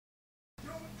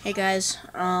Hey guys,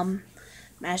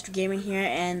 Master Gaming here,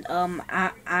 and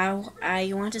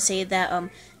I want to say that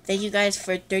thank you guys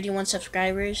for 31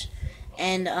 subscribers,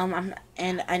 and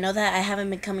I know that I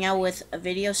haven't been coming out with a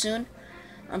video soon,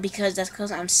 because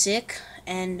I'm sick,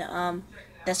 and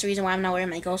that's the reason why I'm not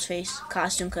wearing my ghost face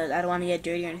costume, because I don't want to get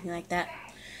dirty or anything like that.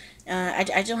 I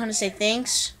just want to say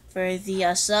thanks for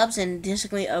the subs, and this is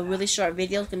gonna be a really short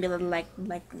video. It's gonna be a little like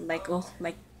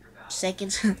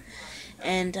seconds.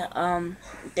 And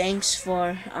thanks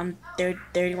for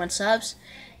 31 subs,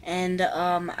 and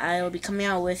I will be coming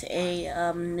out with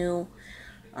a new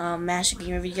Master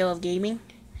Gamer video of gaming,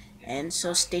 and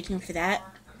so stay tuned for that,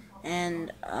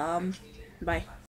 and bye.